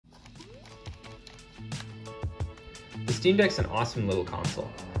The Steam Deck's an awesome little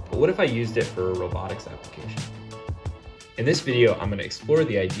console, but what if I used it for a robotics application? In this video, I'm going to explore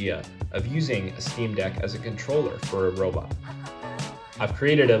the idea of using a Steam Deck as a controller for a robot. I've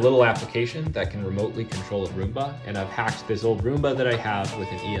created a little application that can remotely control a Roomba, and I've hacked this old Roomba that I have with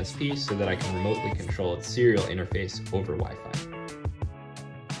an ESP so that I can remotely control its serial interface over Wi-Fi.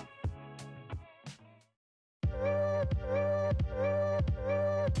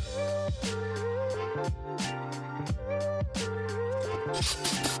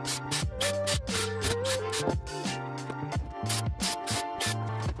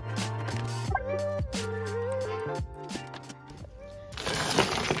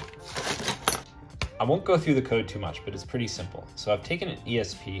 I won't go through the code too much, but it's pretty simple. So I've taken an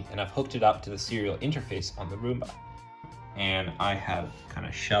ESP and I've hooked it up to the serial interface on the Roomba. And I have kind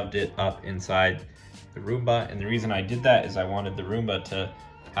of shoved it up inside the Roomba. And the reason I did that is I wanted the Roomba to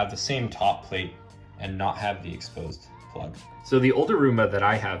have the same top plate and not have the exposed plug. So the older Roomba that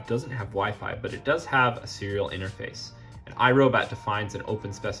I have doesn't have Wi-Fi, but it does have a serial interface. And iRobot defines an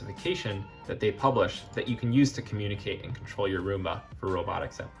open specification that they publish that you can use to communicate and control your Roomba for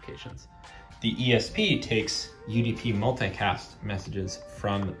robotics applications. The ESP takes UDP multicast messages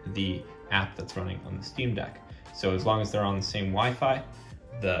from the app that's running on the Steam Deck. So as long as they're on the same Wi-Fi,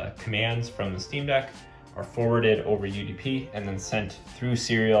 the commands from the Steam Deck are forwarded over UDP and then sent through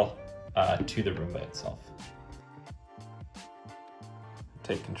serial to the Roomba itself.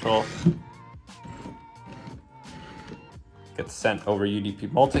 Take control. Gets sent over UDP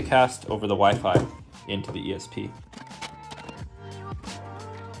multicast over the Wi-Fi into the ESP.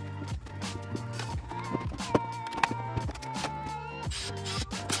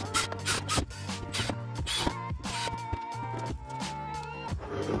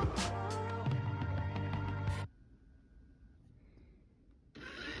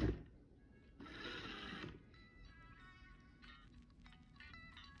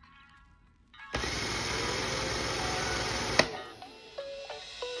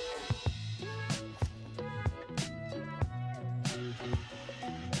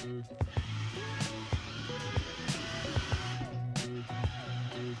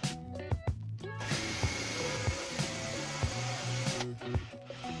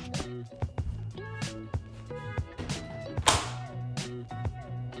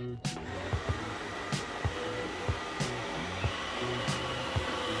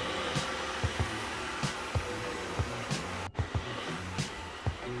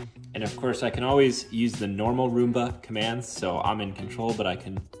 And of course, I can always use the normal Roomba commands, so I'm in control, but I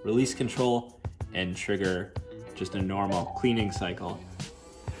can release control and trigger just a normal cleaning cycle.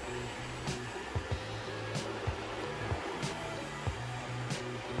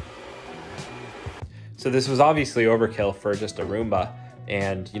 So this was obviously overkill for just a Roomba,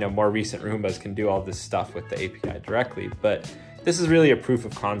 and more recent Roombas can do all this stuff with the API directly, but this is really a proof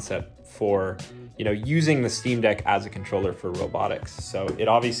of concept for using the Steam Deck as a controller for robotics. So it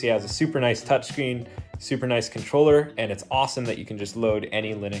obviously has a super nice touchscreen, super nice controller, and it's awesome that you can just load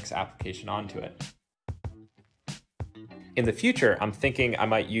any Linux application onto it. In the future, I'm thinking I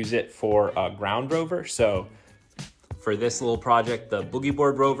might use it for a ground rover. So for this little project, the Boogie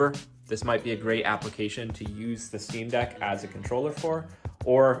Board rover, this might be a great application to use the Steam Deck as a controller for.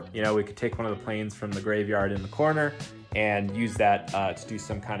 Or, we could take one of the planes from the graveyard in the corner and use that to do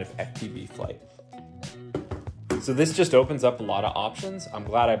some kind of FPV flight. So this just opens up a lot of options. I'm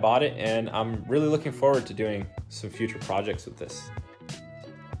glad I bought it, and I'm really looking forward to doing some future projects with this.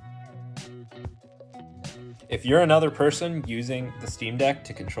 If you're another person using the Steam Deck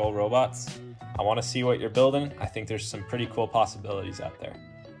to control robots, I want to see what you're building. I think there's some pretty cool possibilities out there.